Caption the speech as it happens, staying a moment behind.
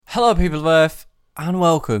Hello, people of Earth, and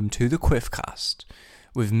welcome to the Quiffcast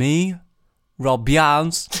with me, Rob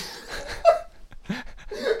Yarns,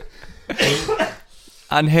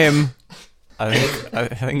 and him. I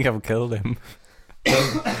think I've killed him.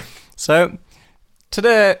 So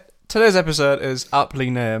today's episode is aptly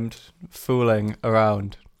named "Fooling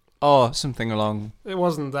Around," or something along It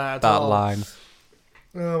wasn't that at that all. line.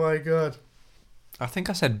 Oh my god. I think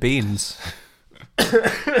I said beans.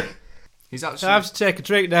 He's I actually. have to take a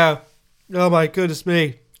drink now. Oh my goodness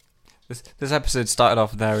me. This episode started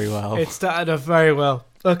off very well. It started off very well.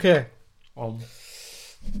 Okay.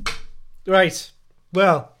 Right.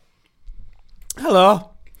 Well.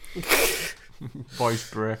 Hello. Voice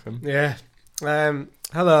breaking. Yeah.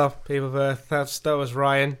 Hello, people of Earth. That was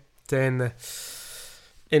Ryan doing the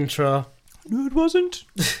intro. No, it wasn't.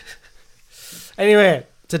 Anyway,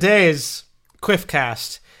 today's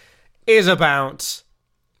Quiffcast is about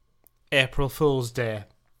April Fool's Day.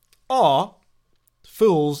 Or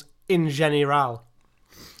fools in general.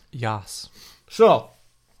 Yes. So,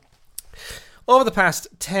 over the past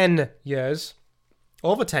 10 years,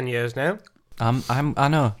 over 10 years now. I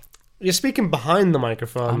know. You're speaking behind the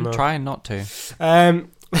microphone, I'm though. trying not to.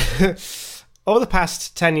 Over the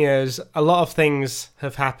past 10 years, a lot of things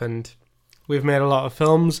have happened. We've made a lot of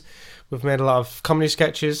films, we've made a lot of comedy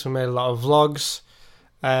sketches, we've made a lot of vlogs,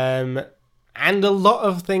 and a lot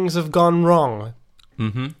of things have gone wrong.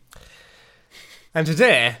 Mm-hmm. And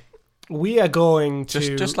today, we are going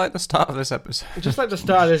to... Just like the start of this episode. Just like the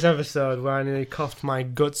start of this episode where I nearly coughed my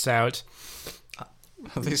guts out.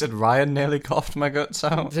 They said Ryan nearly coughed my guts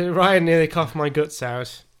out. Ryan nearly coughed my guts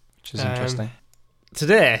out. Which is interesting.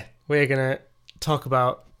 Today, we're going to talk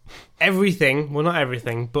about everything, well not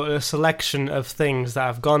everything, but a selection of things that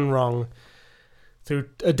have gone wrong through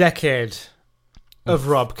a decade of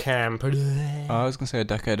Rob Camp. I was going to say a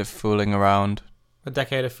decade of fooling around. A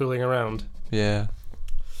decade of fooling around. Yeah.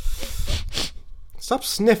 Stop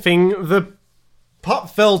sniffing the pop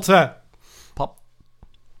filter. Pop.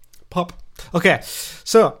 Okay,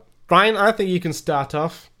 so, Brian, I think you can start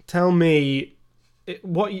off. Tell me,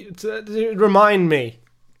 remind me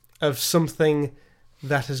of something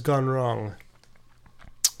that has gone wrong.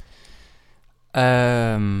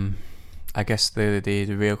 I guess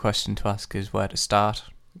the real question to ask is where to start.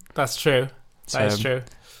 That's true. That is true.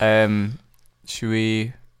 Should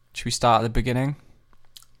we start at the beginning?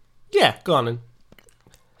 Yeah, go on then.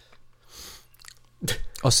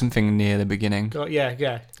 Or something near the beginning. Go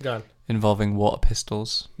on. Involving water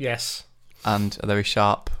pistols Yes. and a very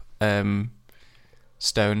sharp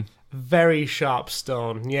stone. Very sharp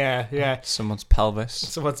stone. Yeah. Someone's pelvis.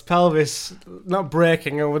 Someone's pelvis, not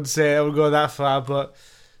breaking, I would say, I would go that far, but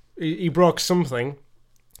he broke something.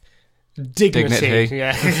 Dignity.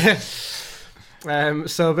 Yeah.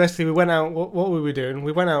 So basically we went out, what were we doing?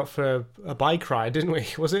 We went out for a bike ride, didn't we?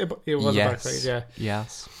 Was it? It was a bike ride, yeah.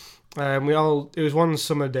 Yes. It was one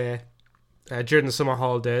summer day, during the summer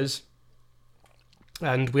holidays,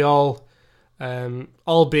 and we all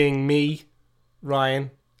being me,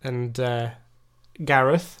 Ryan, and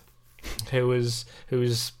Gareth, who's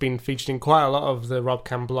been featured in quite a lot of the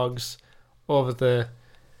Robcam blogs over the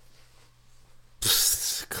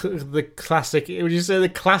classic. Would you say the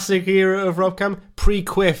classic era of Robcam?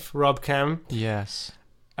 Pre-Quiff Robcam. Yes.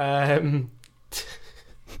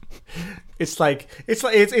 It's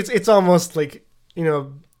almost like, you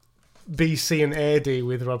know, BC and AD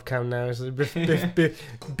with Robcam now. It's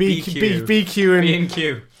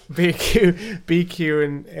BQ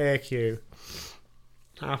and AQ.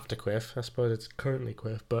 After Quiff, I suppose it's currently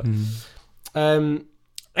Quiff, but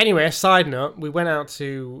anyway. Side note: we went out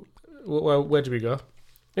to where did we go?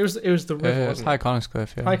 It was the river. It's High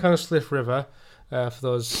Coniscliffe, yeah. High Coniscliffe River. For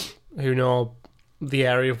those who know the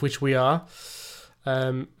area of which we are.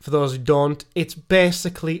 For those who don't, it's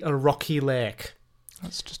basically a rocky lake.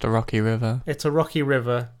 That's just a rocky river. It's a rocky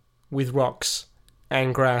river with rocks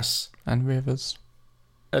and grass And rivers.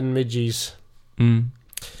 and midges. Mm.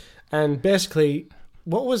 And basically,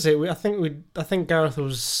 what was it? I think Gareth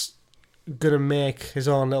was gonna make his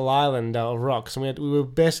own little island out of rocks, and we were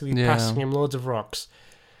basically passing him loads of rocks,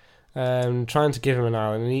 trying to give him an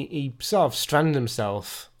island, and he sort of stranded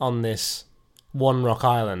himself on this one rock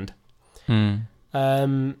island. Mm.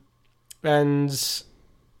 And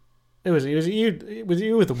it was you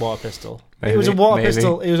with the water pistol. Maybe, it was a water maybe.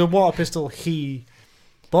 pistol. It was a water pistol he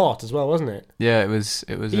bought as well, wasn't it? Yeah, it was.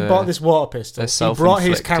 He bought this water pistol. He brought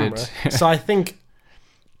his camera, so I think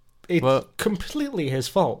it's completely his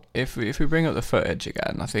fault. If we bring up the footage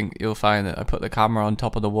again, I think you'll find that I put the camera on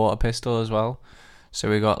top of the water pistol as well. So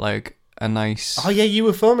we got like a nice. Oh yeah, you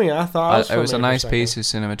were filming it. I thought I was It was a filming nice for piece of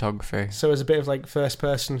cinematography. So it was a bit of like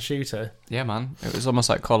first-person shooter. Yeah, man. It was almost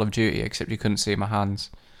like Call of Duty, except you couldn't see my hands.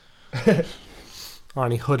 Or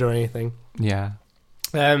any HUD or anything. Yeah.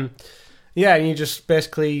 Yeah, and you just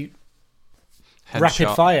basically rapid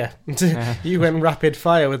Headshot. fire. Yeah. You went rapid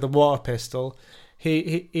fire with the water pistol.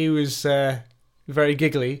 He was very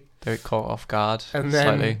giggly, They were caught off guard and then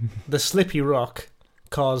slightly. the slippy rock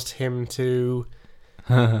caused him to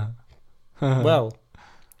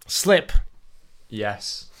slip.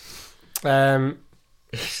 Yes.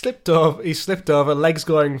 He slipped over, legs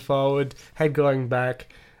going forward, head going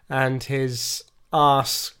back, and his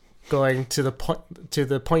arse going to the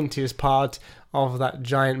pointiest part of that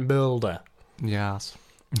giant boulder. Yes.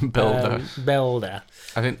 Builder. Boulder.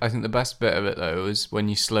 I think the best bit of it though was when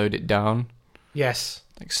you slowed it down, Yes.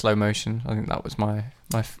 like slow motion. I think that was my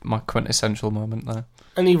quintessential moment there.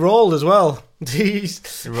 And he rolled as well. He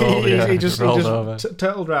just rolled over.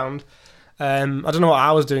 turtled round. I don't know what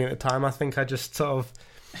I was doing at the time. I think I just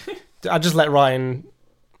I just let Ryan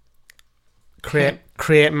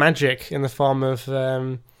create magic in the form of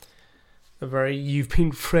a very you've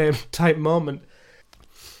been framed type moment.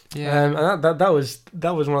 Yeah. And that was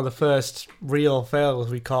one of the first real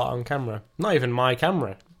fails we caught on camera. Not even my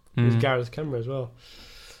camera. It was Gareth's camera as well.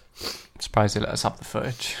 Surprised they let us have the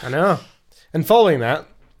footage. I know. And following that,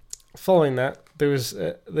 there was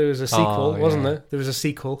a sequel, wasn't there? There was a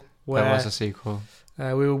sequel where There was a sequel.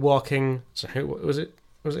 we were walking. So who was it?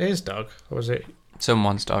 Was it his dog or was it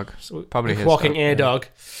Someone's dog. Probably his walking dog, a dog?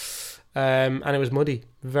 And it was muddy,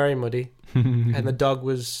 very muddy, and the dog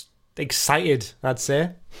was excited, I'd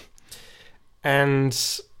say, and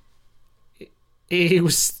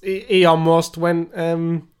he almost went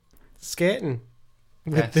skating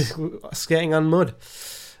skating on mud,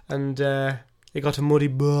 and he got a muddy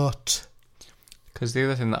butt. Because the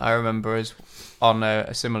other thing that I remember is on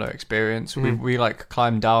a similar experience, we like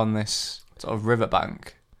climbed down this sort of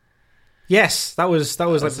riverbank. Yes, that was That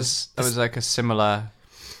was like a similar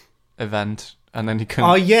event, and then he couldn't.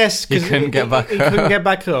 Oh yes, he couldn't get back. He couldn't get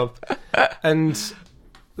back up, and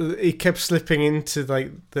he kept slipping into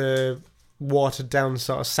like the watered down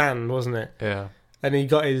sort of sand, wasn't it? Yeah. And he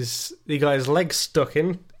got his legs stuck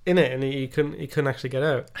in it, and he couldn't actually get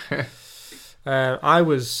out.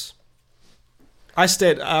 I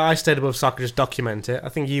stayed above so I could just document it. I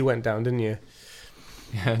think you went down, didn't you?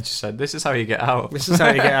 Yeah, just said this is how you get out. This is how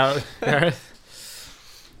you get out, Gareth.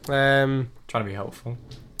 Trying to be helpful.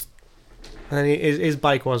 And then his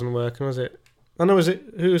bike wasn't working, was it? Oh no, was it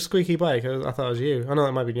who was squeaky bike? I thought it was you. I know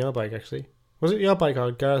it might be your bike actually. Was it your bike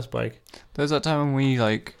or Gareth's bike? There was that time when we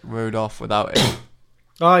like rode off without it,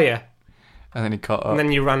 Oh yeah. and then he caught up. And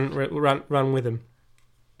then you ran with him,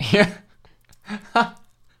 Yeah. I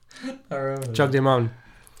remember. jogged him on.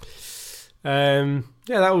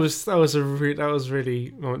 Yeah, that was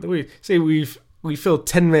really. We filled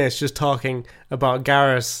 10 minutes just talking about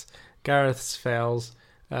Gareth's fails.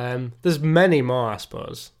 There's many more, I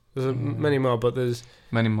suppose. There's many more, but there's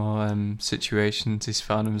many more situations he's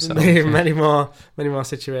found himself. many more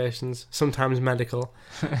situations. Sometimes medical.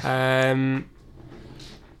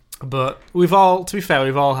 But to be fair,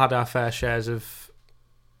 we've all had our fair shares of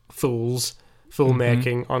fool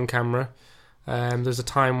making on camera. There's a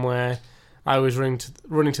time where I was running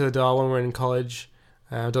to the door when we were in college.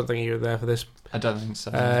 I don't think you were there for this. I don't think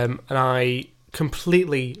so. And I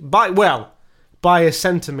completely, by a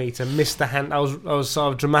centimetre, missed the hand. I was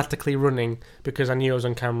sort of dramatically running because I knew I was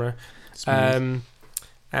on camera.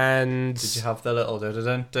 And did you have the little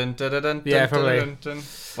dun? Yeah, probably.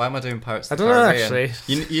 Why am I doing Pirates I of the don't know Caribbean?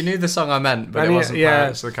 actually. You knew the song I meant, but it wasn't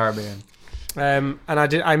Pirates of the Caribbean. And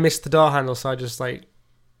I missed the door handle, so I just like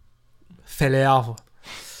fell over.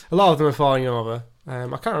 A lot of them are falling over. I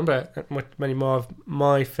can't remember many more of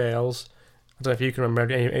my fails. I don't know if you can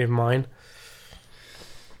remember any of mine.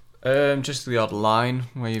 Just the odd line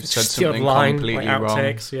where you've said Just the odd something line, completely like wrong,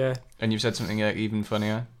 outtakes, yeah, and you've said something even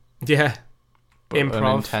funnier, yeah, but improv,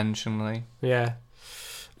 unintentionally. yeah.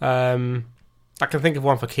 I can think of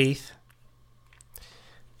one for Keith.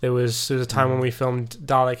 There was a time when we filmed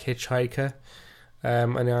Dalek Hitchhiker,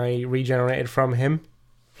 and I regenerated from him.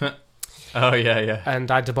 Oh yeah. And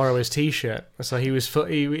I had to borrow his T-shirt, so he was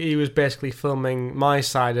basically filming my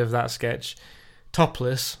side of that sketch,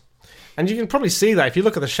 topless, and you can probably see that if you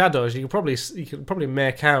look at the shadows. You can probably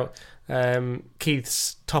make out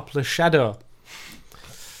Keith's topless shadow.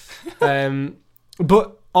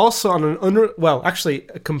 But also on actually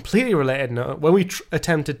a completely related note, when we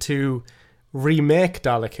attempted to remake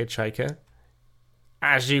Dalek Hitchhiker,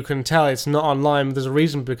 as you can tell, it's not online. There's a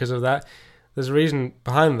reason because of that. There's a reason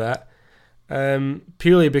behind that.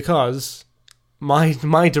 purely because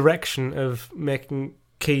my direction of making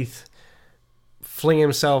Keith fling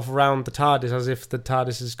himself around the TARDIS as if the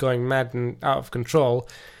TARDIS is going mad and out of control,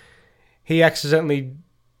 he accidentally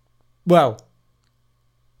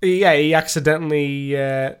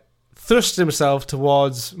thrust himself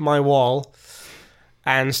towards my wall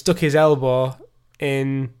and stuck his elbow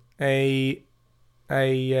in a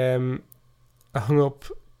hung up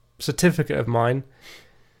certificate of mine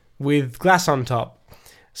with glass on top.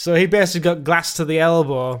 So he basically got glass to the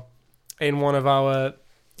elbow in one of our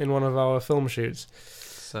film shoots.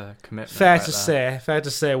 It's a commitment. Fair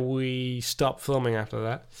to say, we stopped filming after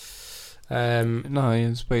that. No,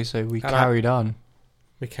 it's what you say. We carried on.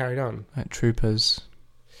 We carried on. Like troopers.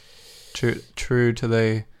 True to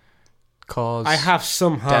the cause. I have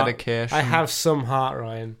some heart. Dedication. I have some heart,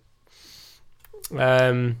 Ryan.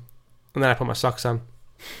 And then I put my socks on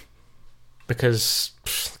because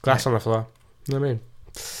glass on the floor. You know what I mean?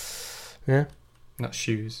 Yeah. Not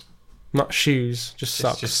shoes. Not shoes. Just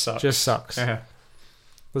socks. Just socks. Yeah.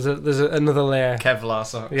 There's another layer. Kevlar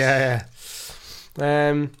socks. Yeah.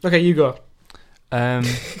 Okay, you go.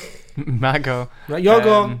 Mago. Right, your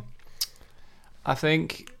go. I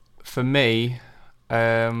think for me,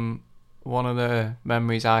 one of the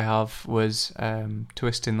memories I have was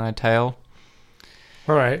twisting thy tail.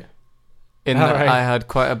 All right. I had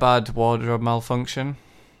quite a bad wardrobe malfunction.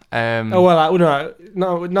 No,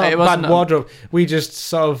 not bad wardrobe. We just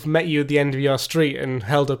sort of met you at the end of your street and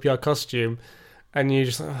held up your costume, and you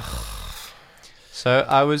just. So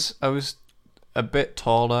I was a bit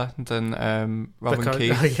taller than Robin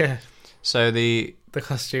Keith. Oh, yeah. So the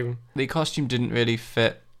costume didn't really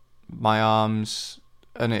fit my arms,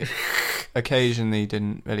 and it occasionally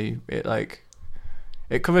didn't really.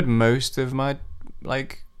 It covered most of my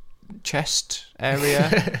chest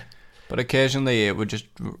area. But occasionally it would just,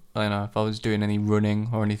 if I was doing any running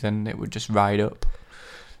or anything, it would just ride up.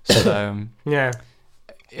 So yeah,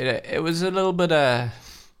 it was a little bit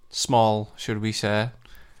small, should we say,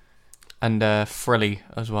 and frilly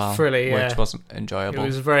as well. Frilly, yeah. Which wasn't enjoyable. It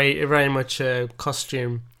was very much a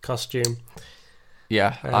costume.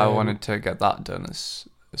 Yeah, I wanted to get that done as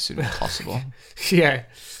soon as possible. Yeah,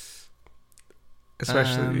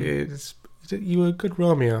 especially you were a good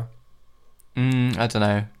Romeo. I don't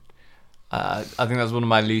know. I think that's one of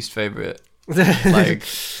my least favourite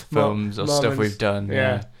films or stuff we've done.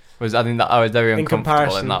 Yeah. I think that I was very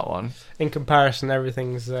uncomfortable in that one. In comparison,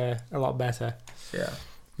 everything's a lot better. Yeah.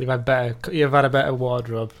 You've had a better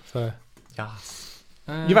wardrobe for. Yes.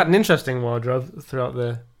 You've had an interesting wardrobe throughout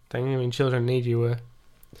the thing. I mean, Children Need You were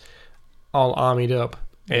all armied up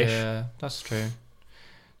ish. Yeah, that's true.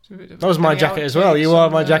 That was my jacket as well. You wore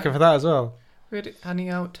my jacket for that as well. We had any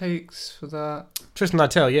outtakes for that? Tristan I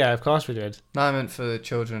Tell, yeah, of course we did. No, I meant for the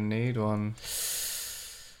Children Need one.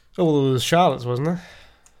 Oh, well, there was Charlotte's, wasn't there?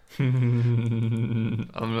 I'm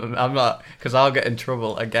not, because I'll get in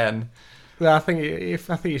trouble again. Yeah, I think you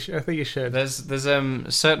should. There's a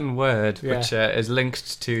certain word which is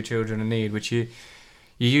linked to Children in Need, which you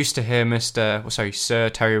used to hear Sir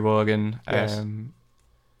Terry Wogan,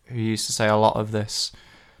 who used to say a lot of this,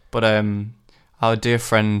 but our dear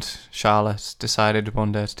friend Charlotte decided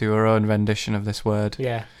one day to do her own rendition of this word.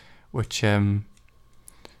 Yeah. Which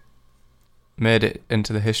made it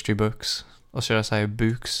into the history books. Or should I say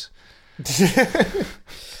books?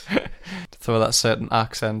 Throw that certain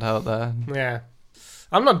accent out there. Yeah.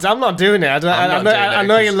 I'm not doing it. I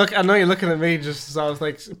know you're looking at me just as I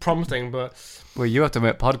was prompting, but well, you have to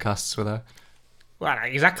make podcasts with her. Well,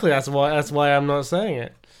 exactly. That's why I'm not saying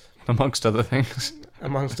it. Amongst other things.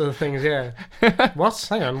 Amongst other things, yeah. What?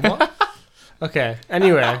 Hang on, what? Okay.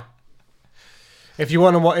 Anyway, if you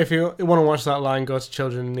want to watch that line, go to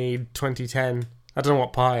Children Need 2010. I don't know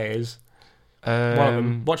what part it is. One of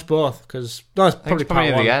them. Watch both, because it's probably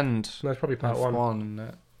part one. The end. No, it's probably part one. Isn't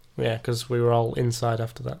it? Yeah, because we were all inside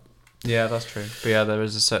after that. Yeah, that's true. But yeah, there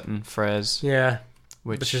is a certain phrase. Yeah,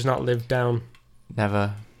 which is not lived down.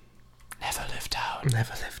 Never live down.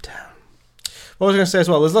 Never live down. What was I going to say as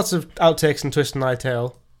well? There's lots of outtakes in Twist and Thy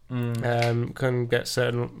Tail. Can get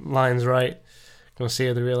certain lines right. Can see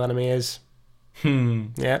who the real enemy is.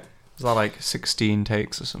 Yeah. Is that 16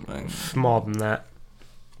 takes or something? More than that.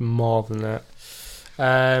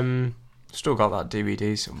 Still got that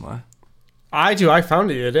DVD somewhere. I do. I found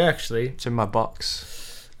it the other day, actually. It's in my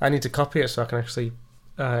box. I need to copy it so I can actually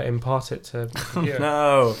import it to my computer.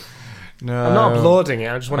 No. I'm not uploading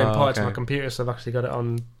it. I just want to import it to my computer, so I've actually got it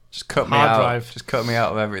on just cut me hard out. Drive. Just cut me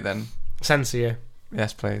out of everything. Censor you.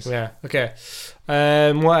 Yes, please. Yeah. Okay.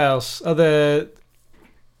 What else? Can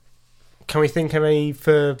we think of any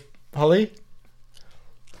for Holly?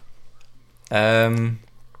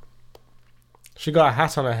 She got a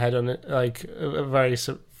hat on her head on it, like very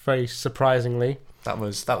surprisingly. That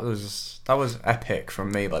was epic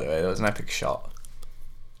from me, by the way. That was an epic shot.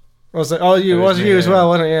 I was like, you as well,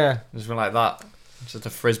 wasn't it? Yeah. It was like that. Just a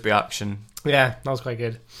frisbee action. Yeah, that was quite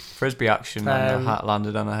good. Frisbee action and the hat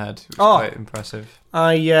landed on her head. It was quite impressive.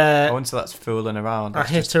 I wouldn't say that's fooling around. I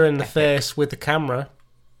hit her in the face with the camera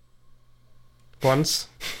once.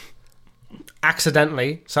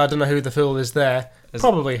 Accidentally, so I don't know who the fool is there.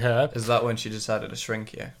 Probably her. Is that when she decided to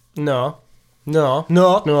shrink you? No. But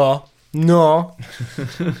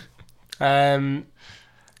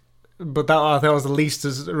that was the least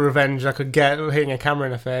as revenge I could get, hitting a camera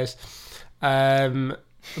in her face.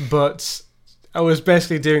 But I was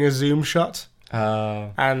basically doing a zoom shot,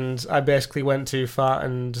 and I basically went too far,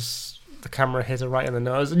 and the camera hit her right in the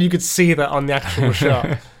nose, and you could see that on the actual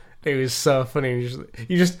shot. It was so funny.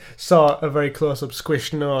 You just saw a very close-up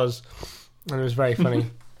squished nose, and it was very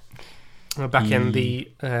funny. Back in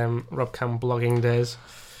the Robcam blogging days,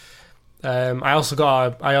 I also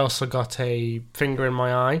got a finger in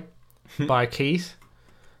my eye by Keith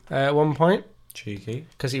at one point. Cheeky,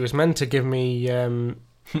 because he was meant to give me.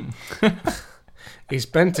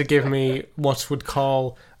 He's meant to give me what would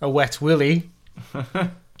call a wet willy,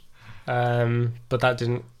 but that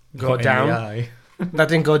didn't go down. That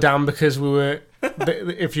didn't go down because we were.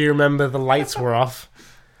 If you remember, the lights were off.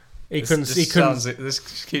 He couldn't.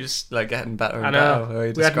 This keeps like getting better and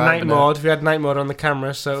better. We had night mode. We had night mode on the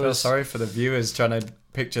camera, so I feel sorry for the viewers trying to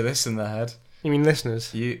picture this in their head. You mean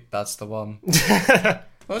listeners? That's the one.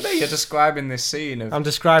 Well, no, you're describing this scene of. I'm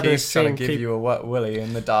describing this scene. Trying to give you a wet willy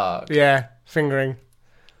in the dark. Yeah, fingering.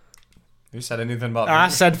 Who said anything about? I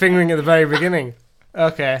said fingering at the very beginning.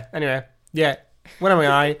 Okay. Anyway, yeah. Went on my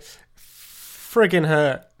eye. Friggin'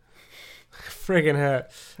 hurt.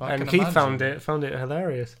 And Keith found it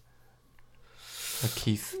hilarious.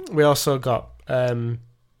 Keith. We also got it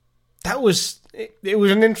was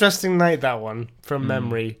an interesting night, that one, from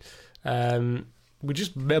memory.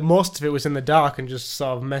 Most of it was in the dark and just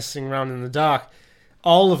sort of messing around in the dark.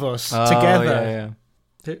 All of us together.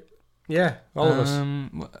 Yeah, all of us.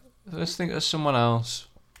 Let's think of someone else.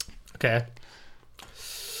 Okay.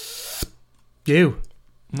 You.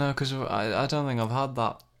 No, because I don't think I've had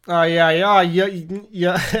that. Oh yeah.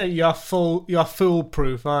 You're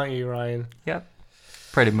foolproof, aren't you, Ryan? Yep.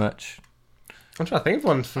 Pretty much. I'm trying to think of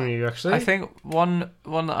one from you, actually. I think one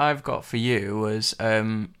that I've got for you was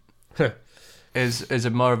is a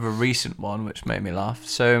more of a recent one, which made me laugh.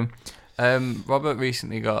 So, Robert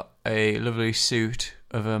recently got a lovely suit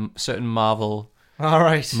of a certain Marvel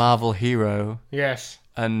hero. Yes.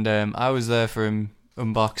 And I was there for him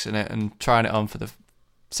unboxing it and trying it on for the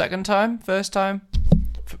first time.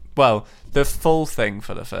 Well, the full thing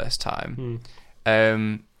for the first time.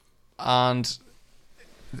 And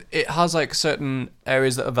it has like certain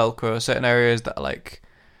areas that are Velcro, certain areas that are like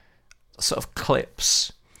sort of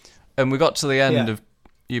clips. And we got to the end of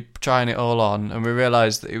you trying it all on, and we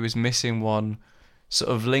realised that it was missing one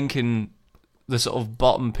sort of linking the sort of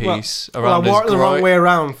bottom piece around his groin. I wore it the wrong way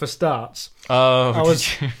around for starts. Oh,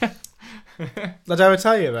 Did I ever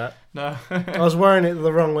tell you that? No. I was wearing it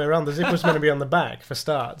the wrong way around. The zip was meant to be on the back for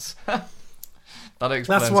starts. That explains.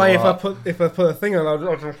 That's why if I put a thing on, I'll.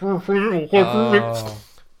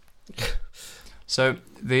 So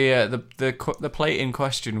the plate in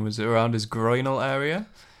question was around his groinal area.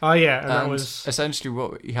 Oh yeah, and that was essentially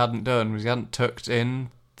what he hadn't done was he hadn't tucked in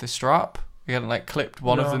the strap. He hadn't like clipped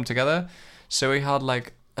one of them together, so he had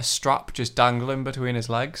like a strap just dangling between his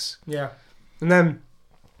legs. Yeah, and then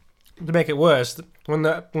to make it worse, when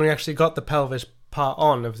we actually got the pelvis part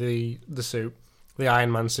on of the suit, the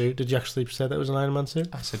Iron Man suit. Did you actually say that was an Iron Man suit?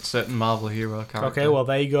 I said certain Marvel hero character. Okay, well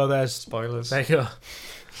there you go. There's spoilers. There you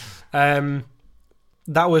go.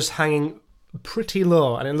 That was hanging pretty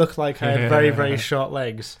low, and it looked like I had very, very short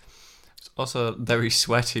legs. It's also very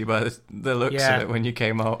sweaty by the looks of it when you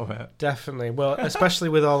came out of it. Definitely. Well, especially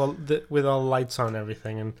with all the lights on and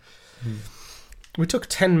everything, and we took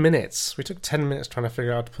 10 minutes. We took 10 minutes trying to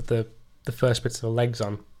figure out how to put the first bits of the legs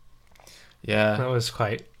on. Yeah, that was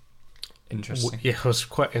quite interesting. Yeah, it was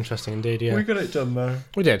quite interesting indeed. Yeah, we got it done though.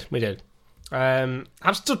 We did. I'm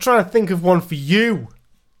still trying to think of one for you.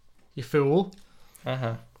 You fool.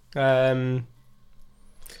 There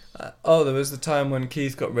was the time when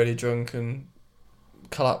Keith got really drunk and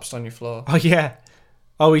collapsed on your floor. Oh yeah.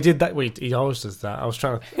 Oh, he did that. He always does that. I was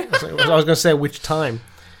going to say which time.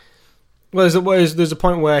 Well, there's a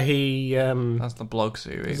point where he. That's the blog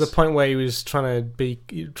series. There's a point where he was trying to be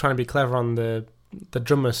clever on the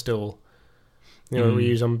drummer stool. You know, we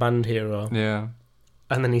use on Band Hero. Yeah.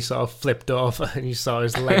 and then he sort of flipped over, and you saw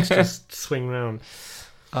his legs just swing round.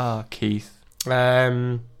 Ah, Keith.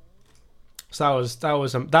 So that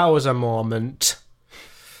was a moment.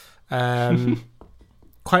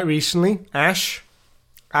 Quite recently, Ash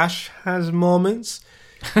has moments.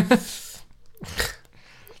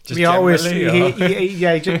 He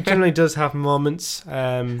generally does have moments.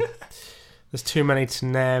 There's too many to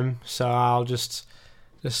name, so I'll just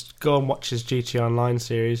go and watch his GT Online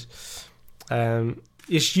series.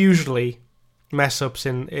 It's usually mess ups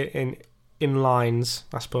in lines,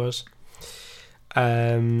 I suppose.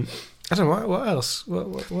 I don't know what else.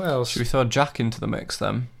 What else? Should we throw Jack into the mix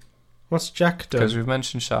then? What's Jack done? Because we've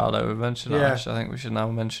mentioned Charlotte, we've mentioned Ash. I think we should now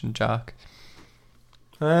mention Jack.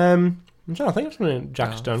 I'm trying to think of something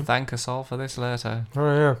Jack's done. Thank us all for this later.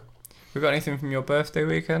 Oh yeah. We got anything from your birthday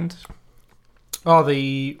weekend? Oh, when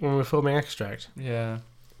we were filming Extract. Yeah.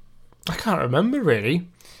 I can't remember really.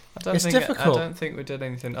 It's difficult. I don't think we did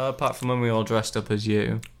anything apart from when we all dressed up as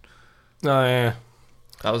you. Oh yeah.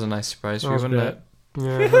 That was a nice surprise for you, wasn't it?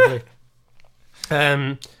 Yeah, lovely.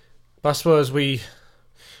 But I suppose we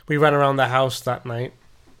ran around the house that night,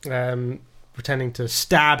 pretending to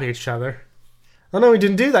stab each other. Oh no, we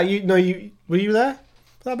didn't do that. Were you there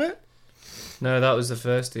for that bit? No, that was the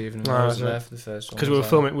first evening. I wasn't there for the first one. Because we were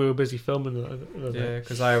filming. We were busy filming. Yeah,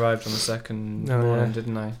 because I arrived on the second one,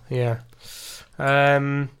 didn't I? Yeah.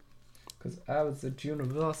 Because I was at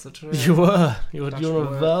university. You were at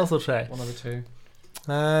university. One of the two.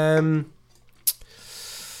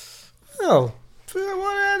 Well, what did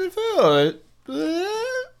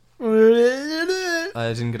I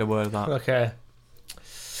I didn't get a word of that. Okay.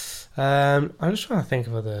 I'm just trying to think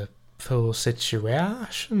of other full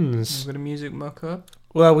situations. We've got a music mock-up.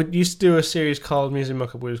 Well, we used to do a series called Music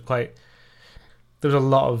Mock-up, which was quite... There was a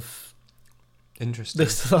lot of...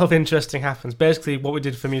 There's a lot of interesting happens. Basically, what we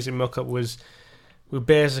did for Music Mock-up was we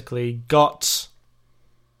basically got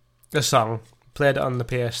a song, played it on the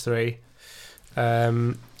PS3,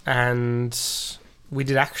 and we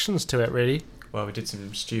did actions to it, really. Well, we did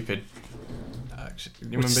some stupid action.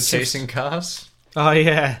 You remember chasing cars? Oh,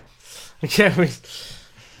 yeah. Yeah,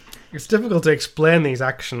 it's difficult to explain these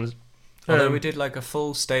actions. Although we did like a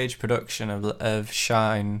full stage production of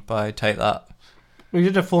Shine by Take That. We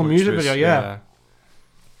did a full music video, yeah.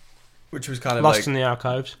 Which was kind of lost in the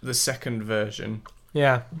archives. The second version.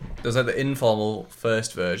 Yeah. There was like the informal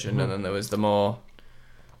first version, and then there was the more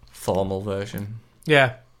formal version.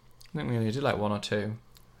 Yeah. I think we only did like one or two.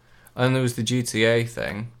 And there was the GTA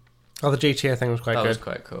thing. Oh, the GTA thing was quite good. That was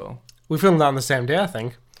quite cool. We filmed that on the same day, I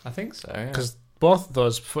think. I think so, yeah. Because both of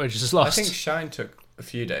those footages is lost. I think Shine took a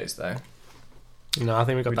few days, though. No, I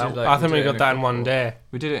think we got that. I think we got that in one day.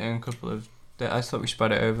 We did it in a couple of days. I thought we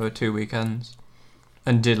spread it over 2 weekends.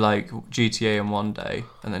 And did like GTA in one day,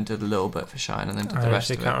 and then did a little bit for Shine, and then did the rest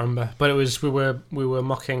of it. I can't remember. But it was we were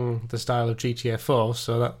mocking the style of GTA 4,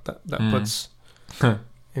 so that puts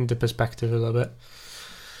into perspective a little bit.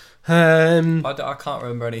 I can't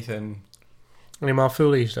remember anything. Any more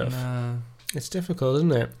foolish stuff? No. It's difficult,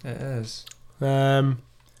 isn't it? It is. I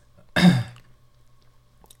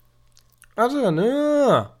don't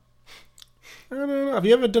know. Have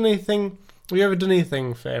you ever done anything? Have you ever done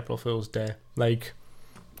anything for April Fool's Day? Like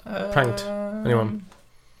pranked anyone?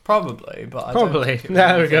 Probably, but I probably. Don't think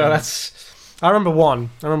there we go. I remember one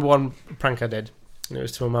prank I did, and it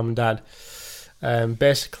was to my mum and dad.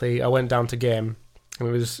 Basically, I went down to game, and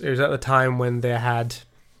it was at the time when they had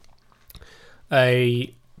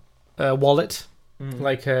a wallet,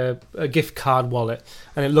 like a gift card wallet,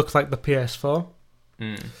 and it looked like the PS4.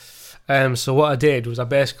 So what I did was I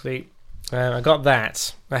basically I got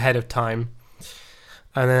that ahead of time,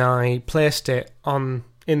 and then I placed it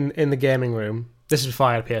in the gaming room. This is before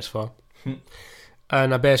I had a PS4.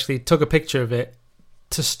 And I basically took a picture of it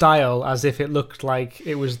to style as if it looked like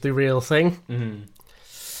it was the real thing. And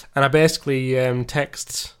I basically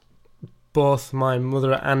texted both my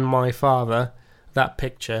mother and my father that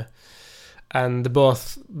picture, and they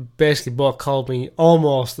both called me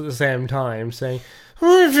almost at the same time saying,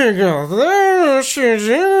 "Where'd you go there?"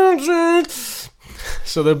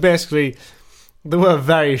 So they were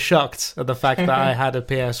very shocked at the fact that I had a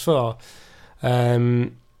PS4,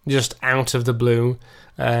 just out of the blue.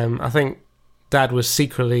 I think Dad was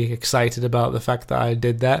secretly excited about the fact that I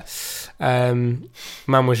did that.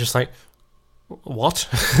 Mum was just like, "What?"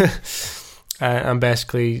 And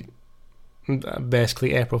basically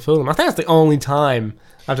April Fool. I think that's the only time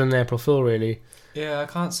I've done an April Fool, really. Yeah, I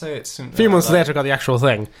can't say it's something. A few months later, I got the actual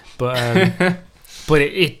thing, but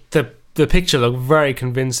the picture looked very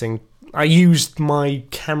convincing. I used my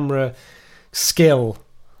camera skill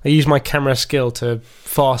I use my camera skill to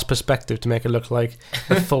force perspective to make it look like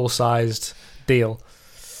a full-sized deal.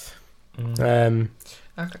 I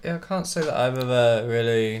can't say that I've ever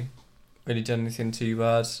really done anything too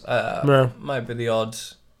bad. No. Might be the odd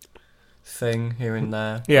thing here and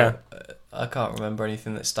there. Yeah. I can't remember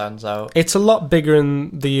anything that stands out. It's a lot bigger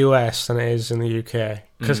in the US than it is in the UK.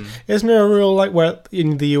 Because isn't there a rule like where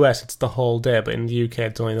in the US it's the whole day, but in the UK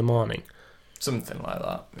it's only the morning? Something like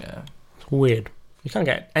that, yeah. It's weird. You can't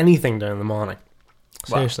get anything done in the morning.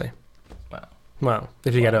 Seriously. Well,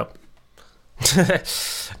 if you get up.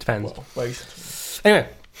 Depends. Well, anyway,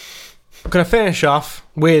 I'm going to finish off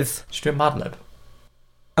with... Should we do a Mad Lib?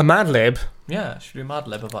 A Mad Lib? Yeah, should we do a Mad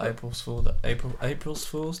Lib about April's Fool's Day?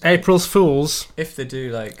 April's Fools. If they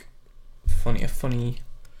do, like, funny...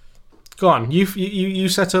 Go on, you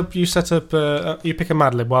set up, you pick a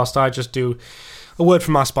Mad Lib whilst I just do a word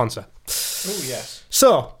from our sponsor. Oh, yes.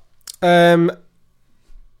 So, for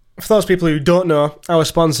those people who don't know, our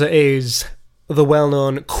sponsor is the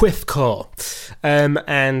well-known Quifco.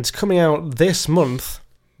 And coming out this month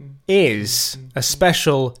is a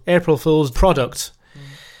special April Fool's product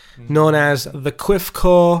known as the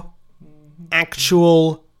Quifco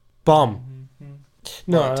Actual Bomb.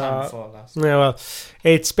 Well,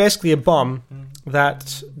 it's basically a bomb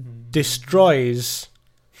that destroys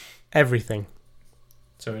everything.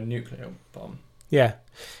 So a nuclear bomb. Yeah.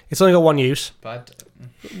 It's only got one use. Bad.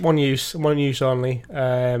 One use only.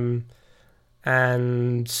 And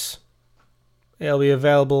it'll be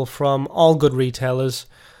available from all good retailers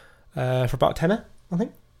for about tenner, I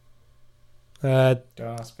think.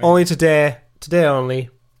 Only today only.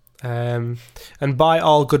 And by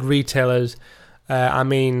all good retailers, I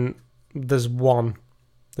mean there's one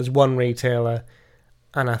retailer,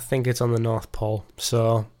 and I think it's on the North Pole.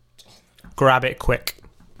 So grab it quick.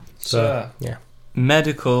 So yeah.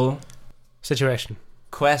 Medical situation.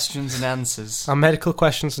 Questions and answers. Medical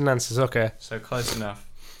questions and answers, okay. So close enough.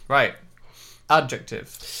 Right. Adjective.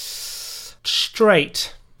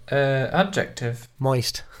 Straight. Adjective.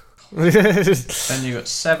 Moist. Then you got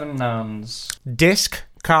 7 nouns. Disc,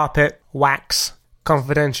 carpet, wax,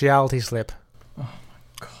 confidentiality slip. Oh my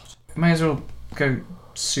god. May as well go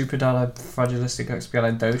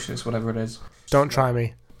superfragilisticexpialidocious, whatever it is. Don't try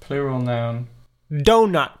me. Plural noun.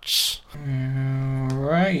 Donuts.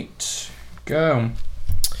 Right. Go.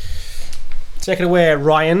 Take it away,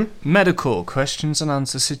 Ryan. Medical questions and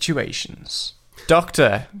answer situations.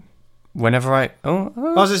 Doctor, whenever I...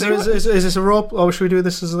 is this a rope? Or should we do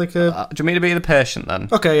this as like a... do you want me to be the patient then?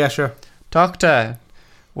 Okay, yeah, sure. Doctor,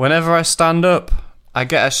 whenever I stand up, I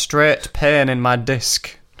get a straight pain in my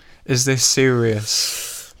disc. Is this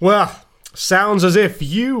serious? Well, sounds as if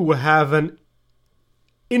you have an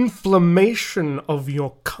inflammation of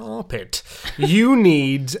your carpet. You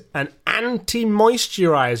need an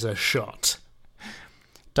anti-moisturiser shot.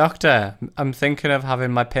 Doctor, I'm thinking of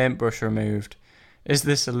having my paintbrush removed. Is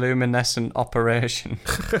this a luminescent operation?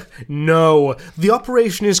 No, the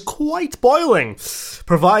operation is quite boiling,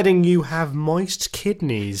 providing you have moist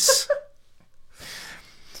kidneys.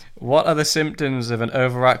 What are the symptoms of an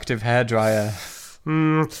overactive hairdryer?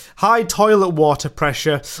 High toilet water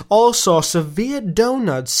pressure, also severe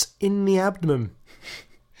donuts in the abdomen.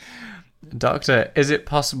 Doctor, is it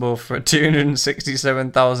possible for a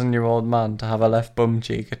 267,000-year-old man to have a left bum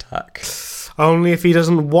cheek attack? Only if he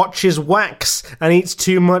doesn't watch his wax and eats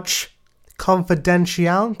too much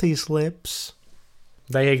confidentiality slips.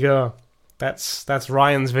 There you go. That's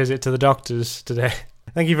Ryan's visit to the doctors today.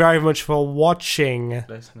 Thank you very much for watching.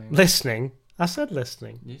 Listening. I said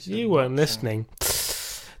listening. You weren't listening.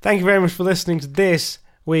 Thank you very much for listening to this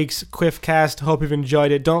week's Quiffcast. Hope you've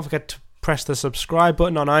enjoyed it. Don't forget to press the subscribe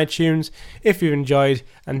button on iTunes if you've enjoyed,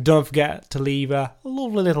 and don't forget to leave a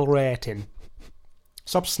lovely little rating.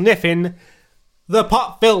 Stop sniffing the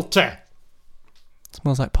pop filter.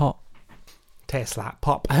 Smells like pop. Tastes like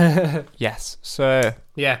pop. Yes. So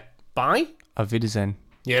yeah. Bye. Auf Wiedersehen.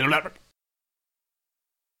 Yeah.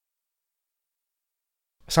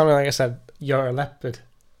 Something like I said, you're a leopard.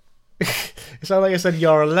 It sounded like I said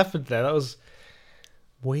you're a leopard there. That was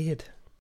weird.